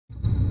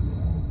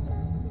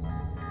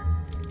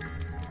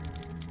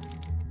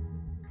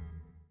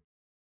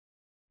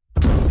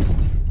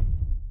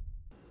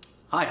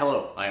Hi,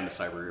 hello, I am the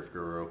Cyber Riff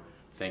Guru.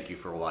 Thank you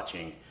for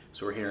watching.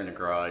 So we're here in the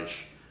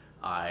garage.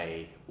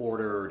 I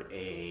ordered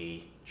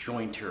a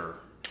jointer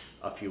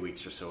a few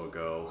weeks or so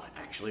ago,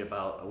 actually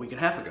about a week and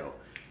a half ago.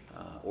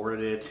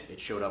 Ordered it, it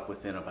showed up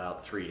within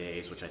about 3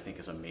 days, which I think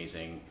is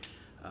amazing.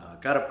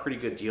 Got a pretty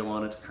good deal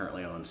on it. It's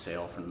currently on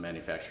sale from the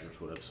manufacturer's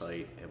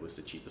website. It was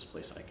the cheapest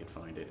place I could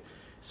find it.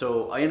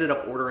 So I ended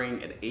up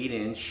ordering an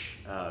 8-inch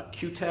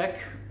Cutech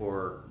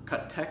or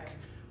Cutech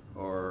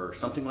or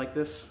something like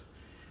this.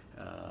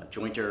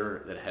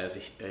 Jointer that has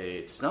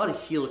it's not a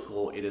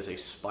helical, it is a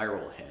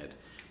spiral head,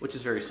 which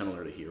is very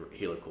similar to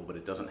helical, but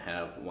it doesn't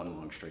have one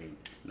long string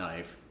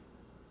knife.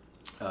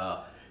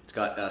 It's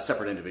got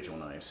separate individual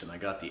knives, and I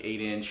got the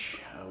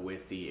 8-inch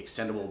with the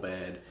extendable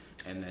bed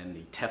and then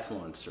the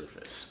Teflon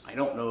surface. I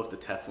don't know if the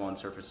Teflon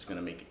surface is going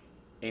to make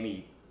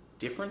any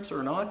difference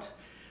or not.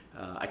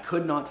 I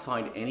could not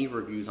find any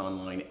reviews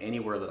online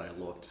anywhere that I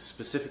looked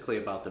specifically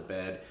about the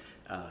bed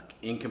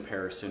in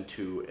comparison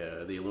to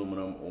the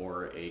aluminum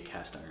or a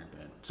cast iron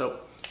bed. So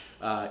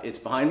it's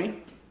behind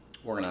me.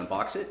 We're going to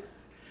unbox it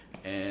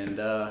and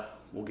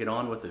we'll get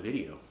on with the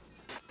video.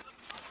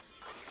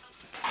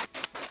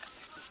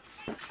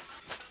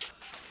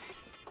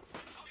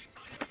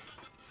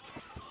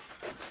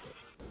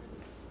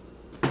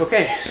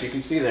 Okay, so you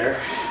can see there,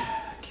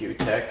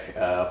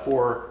 Cutech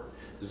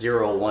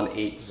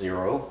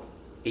 40180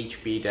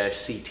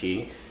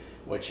 HB-CT,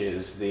 which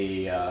is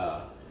the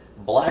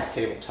black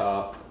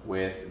tabletop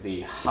with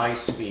the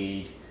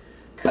high-speed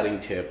cutting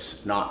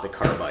tips, not the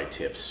carbide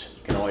tips.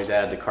 You can always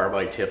add the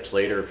carbide tips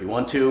later if you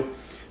want to.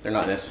 They're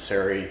not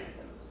necessary,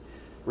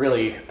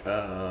 really,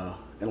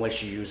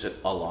 unless you use it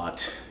a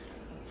lot,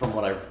 from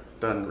what I've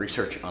done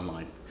research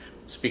online.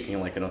 Speaking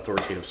like an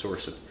authoritative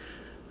source,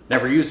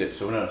 never used it,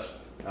 so who knows?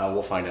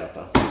 We'll find out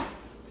though.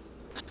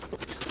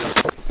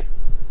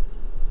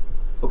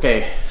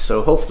 Okay,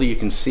 so hopefully you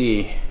can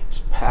see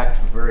it's packed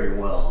very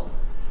well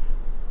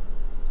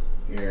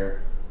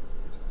here.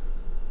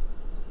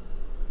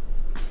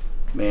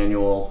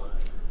 Manual.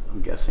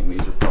 I'm guessing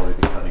these are probably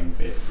the cutting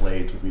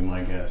blades would be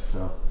my guess.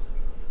 So.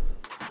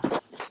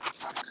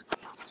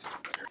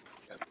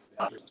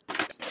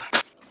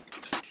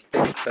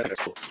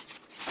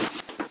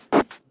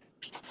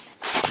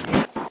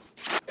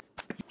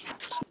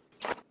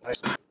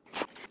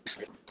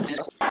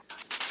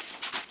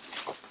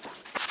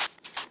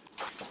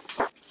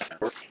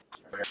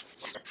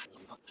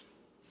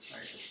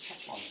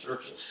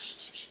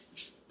 Surface.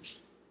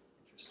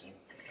 Interesting.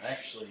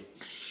 Actually,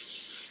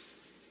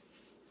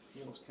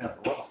 feels kind of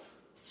rough.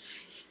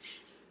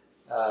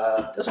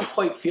 Doesn't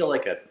quite feel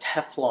like a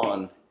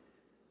Teflon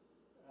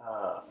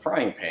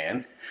frying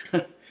pan.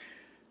 So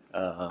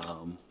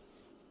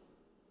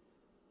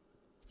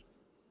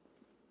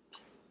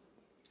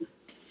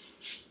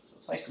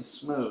it's nice and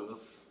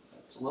smooth.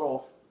 It's a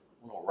little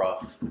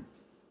rough. All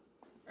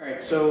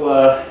right,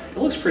 so it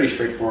looks pretty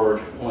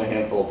straightforward. Only a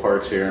handful of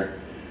parts here.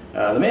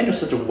 The manual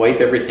says to wipe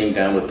everything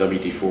down with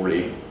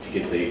WD-40 to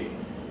get the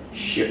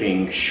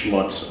shipping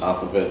schmutz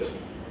off of it.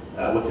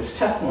 With this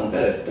Teflon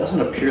bed, it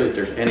doesn't appear that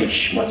there's any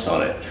schmutz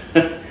on it.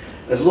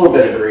 There's a little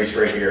bit of grease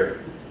right here.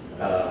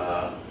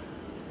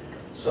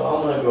 So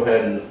I'm going to go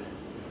ahead and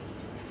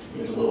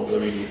use a little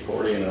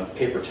WD-40 and a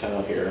paper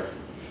towel here.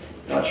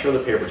 Not sure the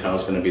paper towel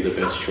is going to be the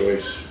best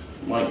choice.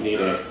 Might need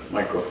a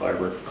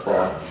microfiber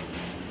cloth,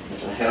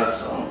 which I have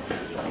some.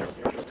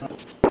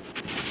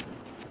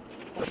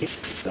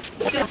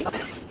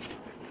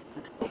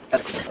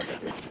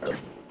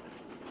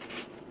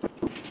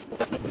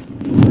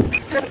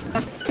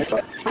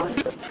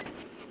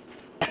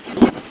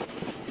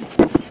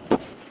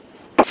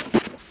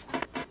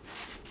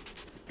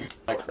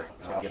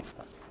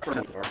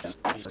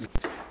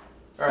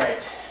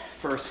 Alright,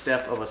 first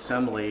step of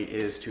assembly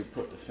is to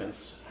put the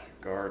fence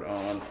guard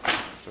on,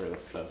 or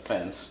the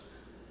fence.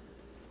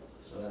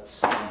 So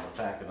that's on the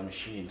back of the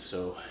machine,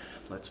 so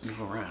let's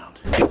move around.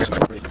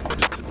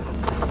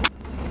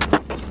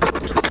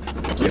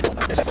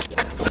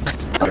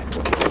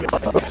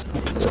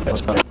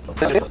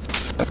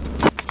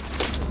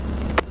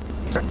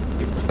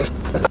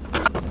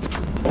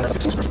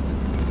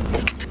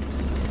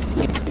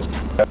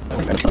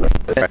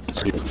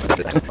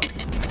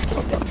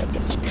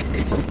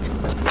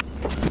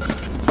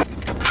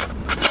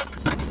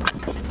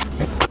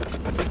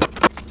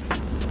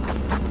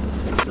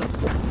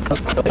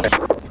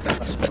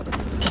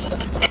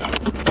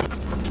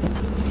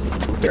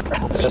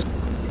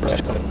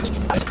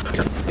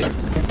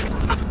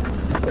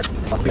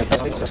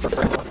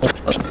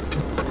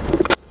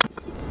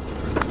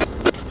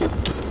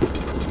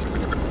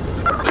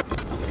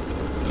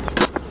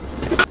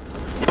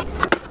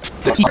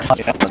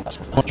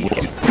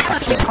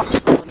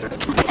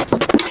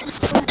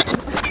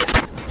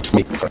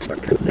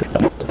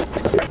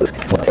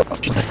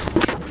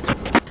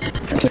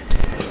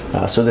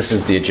 So this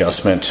is the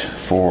adjustment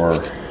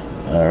for,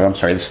 I'm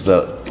sorry, this is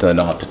the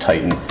knob to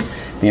tighten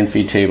the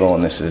infeed table,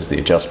 and this is the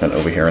adjustment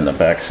over here on the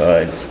back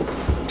side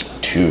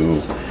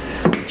to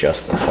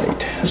adjust the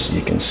height. So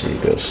you can see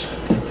it goes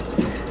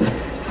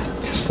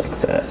just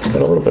like that.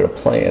 got a little bit of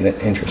play in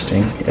it.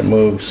 Interesting. It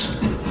moves.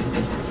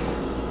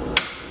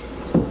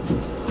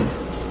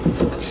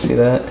 Did you see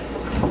that?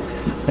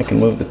 I can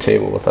move the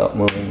table without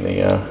moving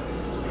the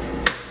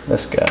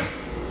this guy.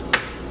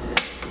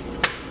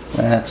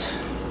 That's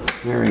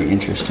very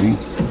interesting,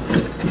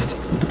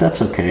 but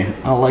that's okay.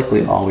 I'll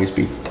likely always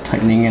be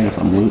tightening it if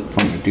I'm going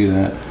to do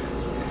that.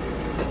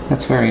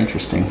 That's very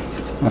interesting.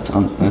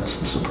 That's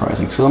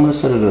surprising. So I'm going to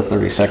set it at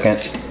 30-second,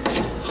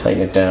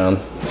 tighten it down.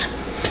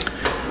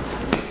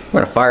 I'm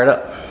going to fire it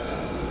up.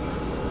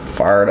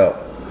 Fire it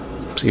up.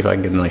 See if I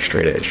can get a nice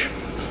straight edge.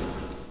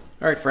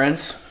 All right,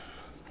 friends,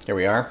 here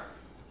we are.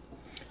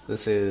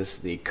 This is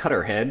the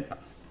cutter head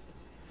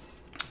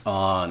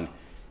on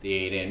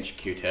the 8-inch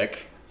Cutech.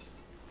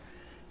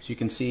 So you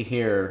can see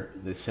here,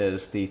 this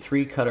has the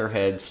 3 cutter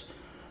heads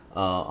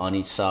on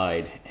each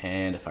side,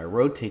 and if I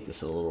rotate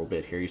this a little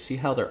bit here, you see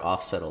how they're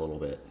offset a little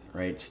bit,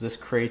 right? So this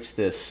creates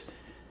this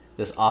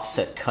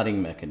offset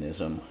cutting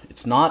mechanism.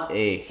 It's not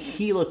a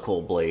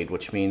helical blade,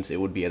 which means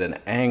it would be at an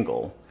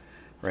angle,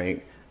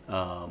 right?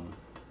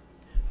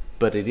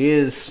 But it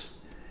is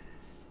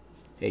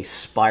a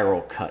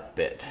spiral cut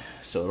bit,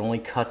 so it only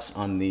cuts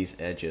on these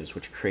edges,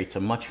 which creates a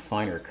much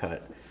finer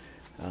cut.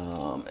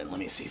 And let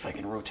me see if I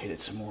can rotate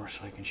it some more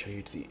so I can show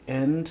you to the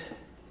end.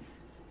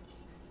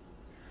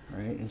 All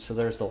right, and so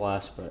there's the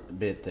last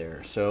bit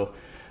there. So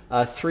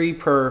 3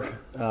 per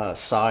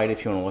side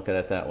if you want to look at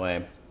it that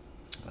way.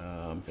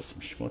 Got some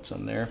schmutz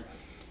on there.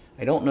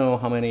 I don't know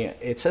how many,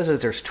 it says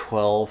that there's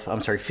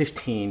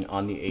 15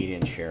 on the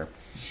 8-inch here.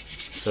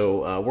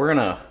 So we're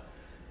gonna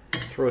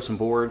throw some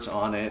boards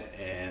on it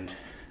and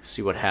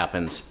see what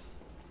happens.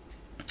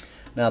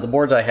 Now the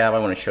boards I have, I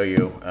want to show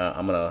you.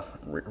 I'm gonna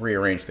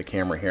rearrange the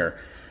camera here.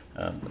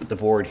 The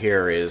board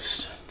here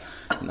is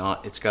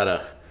not, it's got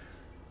a,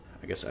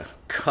 I guess a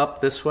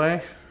cup this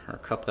way or a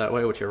cup that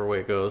way, whichever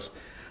way it goes.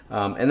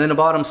 And then the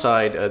bottom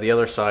side, the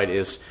other side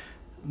is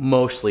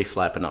mostly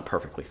flat but not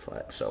perfectly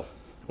flat. So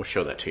we'll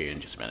show that to you in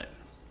just a minute.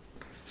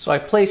 So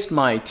I've placed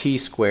my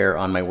T-square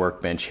on my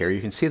workbench here.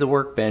 You can see the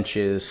workbench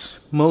is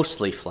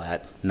mostly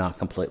flat, not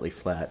completely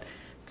flat.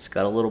 It's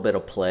got a little bit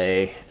of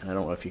play, and I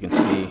don't know if you can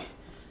see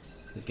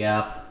the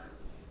gap.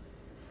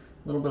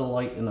 A little bit of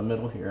light in the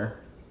middle here,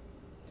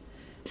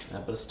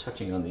 but it's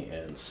touching on the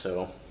ends.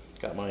 So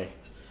got my,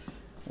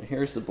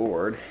 here's the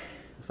board.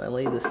 If I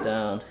lay this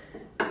down,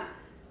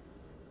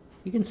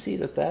 you can see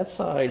that that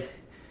side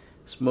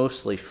is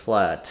mostly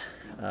flat.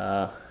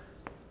 Not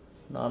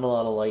a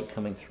lot of light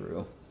coming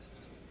through.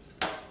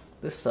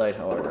 This side,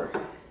 however,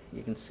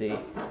 you can see,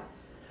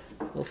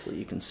 hopefully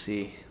you can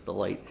see the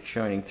light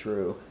shining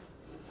through.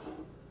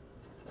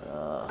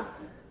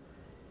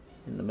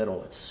 In the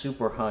middle, it's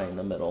super high in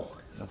the middle.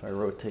 If I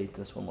rotate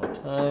this one more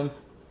time,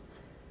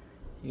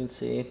 you can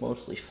see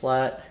mostly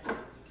flat.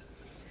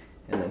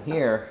 And then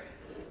here,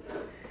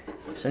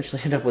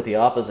 essentially end up with the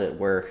opposite,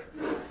 where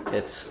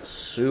it's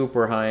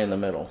super high in the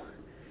middle.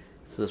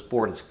 So this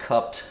board is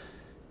cupped.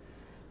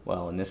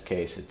 Well, in this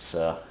case, it's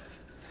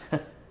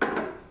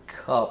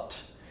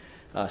cupped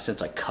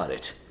since I cut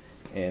it.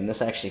 And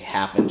this actually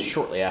happened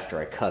shortly after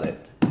I cut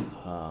it.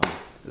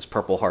 This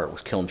Purple Heart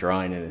was kiln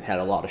drying and it had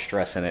a lot of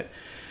stress in it.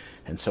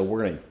 And so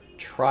we're going to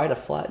try to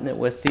flatten it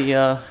with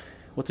the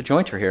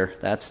jointer here.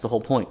 That's the whole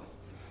point.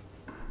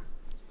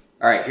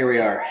 All right, here we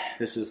are.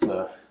 This is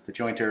the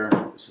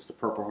jointer. This is the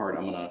Purple Heart.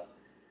 I'm going to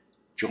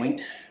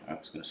joint. I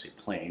was going to say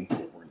plane.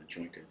 We're going to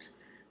joint it.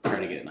 Try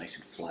to get it nice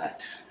and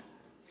flat.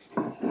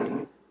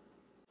 It's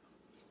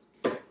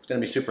going to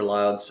be super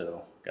loud,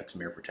 so got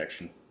some ear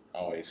protection.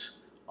 Always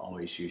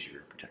use your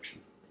ear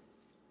protection.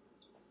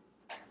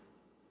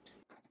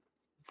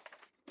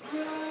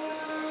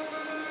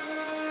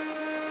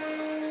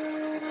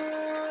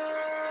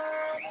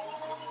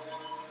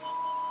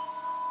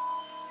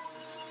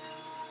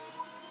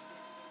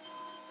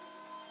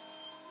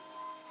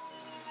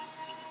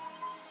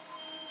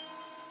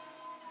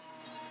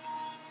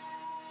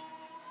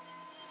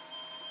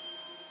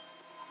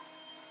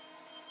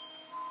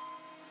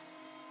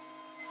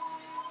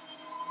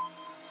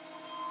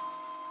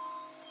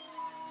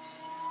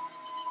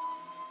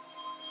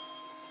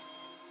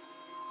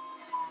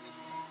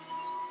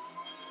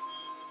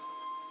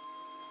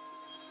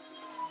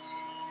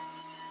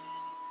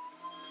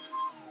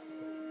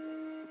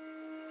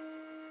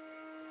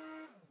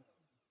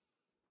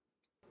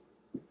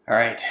 All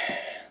right,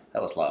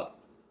 that was loud.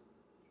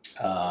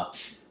 I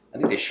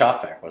think the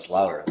shop vac was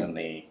louder than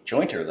the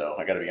jointer though,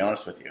 I gotta be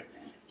honest with you.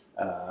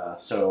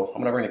 So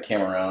I'm gonna bring the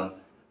camera around.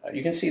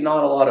 You can see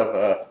not a lot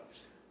of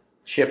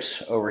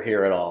chips over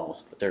here at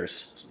all, but there's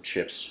some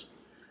chips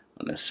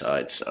on this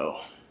side,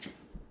 so.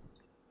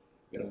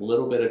 Got a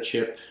little bit of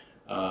chip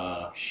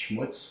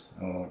schmutz,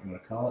 I don't know what you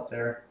wanna call it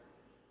there.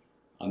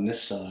 On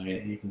this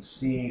side, you can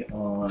see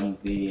on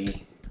the,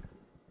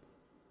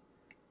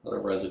 a lot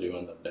of residue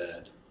on the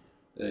bed.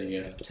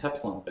 The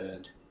Teflon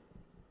bed,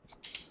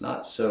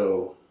 not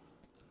so,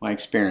 my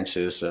experience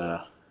is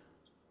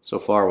so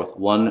far with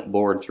one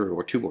board through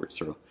or 2 boards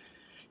through,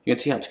 you can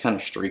see how it's kind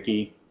of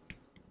streaky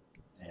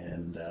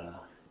and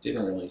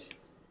didn't really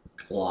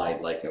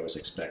glide like I was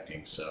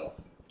expecting, so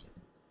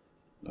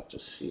I'll have to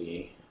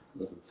see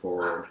moving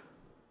forward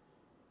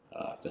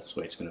if that's the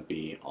way it's going to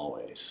be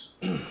always.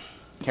 Can't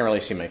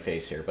really see my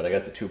face here, but I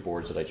got the 2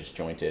 boards that I just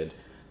jointed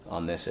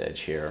on this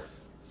edge here.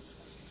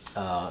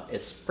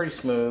 It's pretty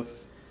smooth.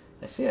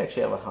 I see I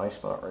actually have a high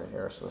spot right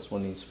here, so this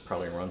one needs to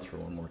probably run through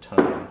one more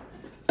time.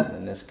 And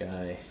then this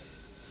guy,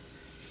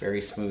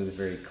 very smooth,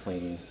 very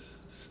clean.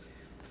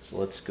 So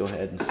let's go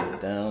ahead and set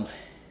it down.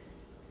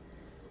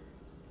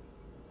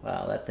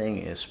 Wow, that thing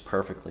is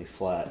perfectly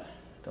flat.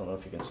 Don't know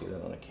if you can see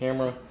that on the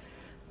camera.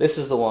 This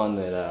is the one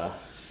that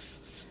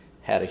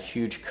had a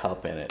huge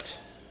cup in it.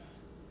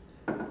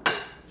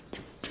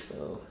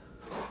 So,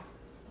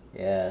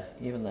 yeah,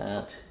 even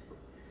that.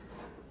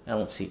 I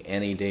don't see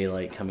any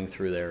daylight coming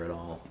through there at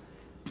all.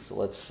 So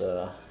let's,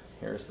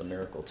 here's the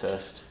miracle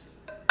test.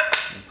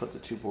 And put the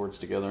 2 boards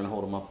together and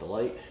hold them up to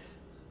light.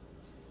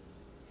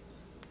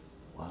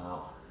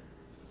 Wow.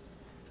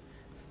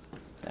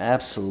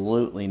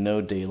 Absolutely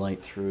no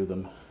daylight through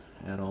them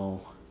at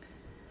all.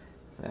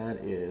 That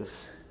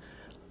is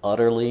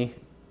utterly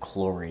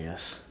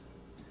glorious.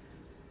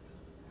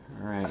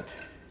 All right.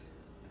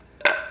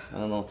 I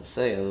don't know what to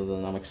say other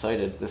than I'm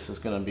excited. This is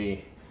going to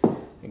be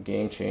a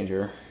game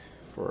changer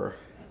for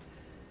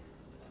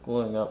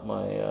gluing up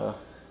my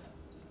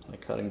my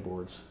cutting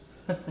boards.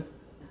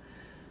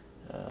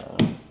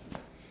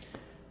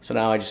 So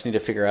now I just need to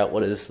figure out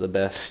what is the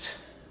best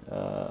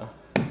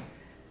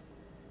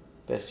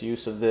best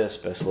use of this,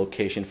 best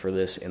location for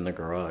this in the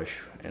garage,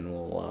 and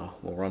we'll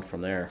run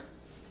from there.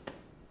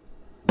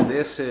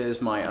 This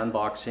is my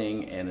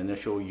unboxing and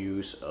initial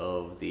use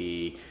of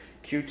the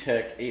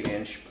Cutech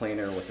 8-inch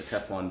planer with the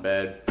Teflon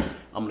bed.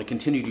 I'm going to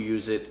continue to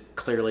use it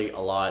clearly a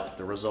lot.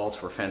 The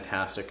results were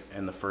fantastic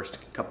in the first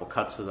couple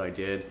cuts that I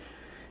did.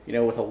 You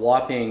know, with a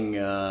whopping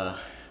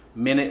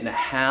minute and a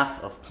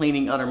half of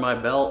planing under my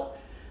belt,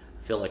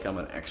 I feel like I'm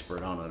an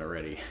expert on it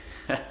already.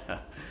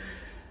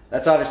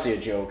 That's obviously a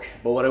joke,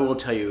 but what I will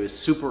tell you is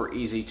super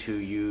easy to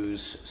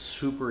use,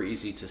 super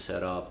easy to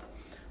set up.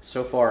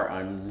 So far,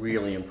 I'm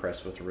really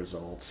impressed with the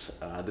results.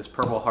 This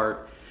Purple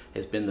Heart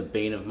has been the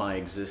bane of my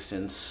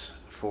existence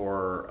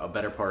for a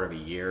better part of a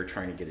year,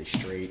 trying to get it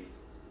straight.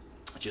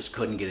 Just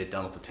couldn't get it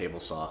done with the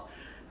table saw.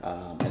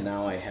 And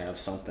now I have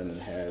something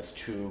that has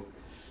 2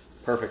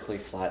 perfectly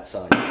flat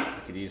sides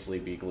that could easily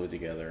be glued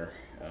together.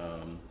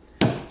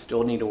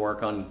 Still need to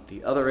work on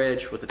the other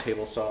edge with the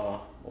table saw.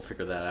 We'll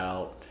figure that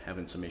out.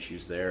 Having some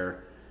issues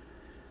there.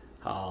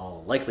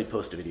 I'll likely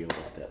post a video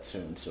about that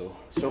soon. So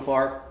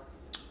far,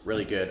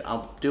 really good.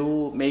 I'll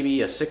do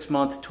maybe a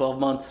 6-month,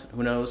 12-month,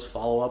 who knows,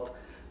 follow-up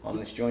on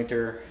this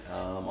jointer.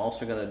 I'm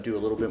also going to do a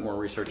little bit more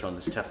research on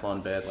this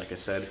Teflon bed. Like I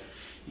said,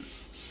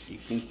 you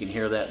think you can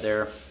hear that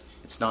there?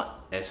 It's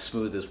not as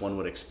smooth as one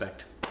would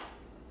expect,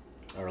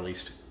 or at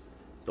least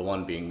the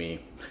one being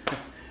me.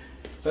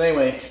 But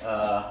anyway,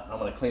 I'm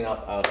going to clean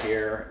up out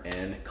here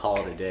and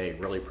call it a day.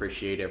 Really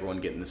appreciate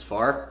everyone getting this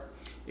far.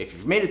 If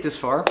you've made it this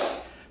far,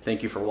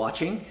 thank you for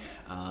watching.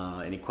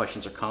 Any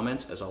questions or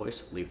comments, as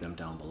always, leave them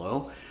down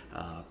below.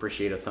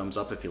 Appreciate a thumbs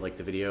up if you liked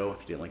the video.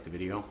 If you didn't like the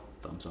video,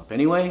 thumbs up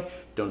anyway.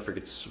 Don't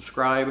forget to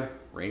subscribe,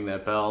 ring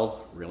that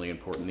bell, really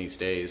important these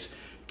days.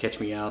 Catch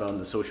me out on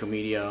the social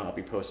media. I'll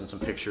be posting some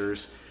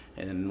pictures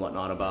and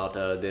whatnot about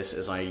this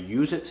as I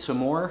use it some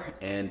more.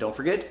 And don't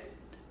forget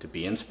to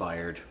be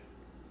inspired.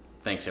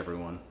 Thanks,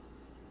 everyone.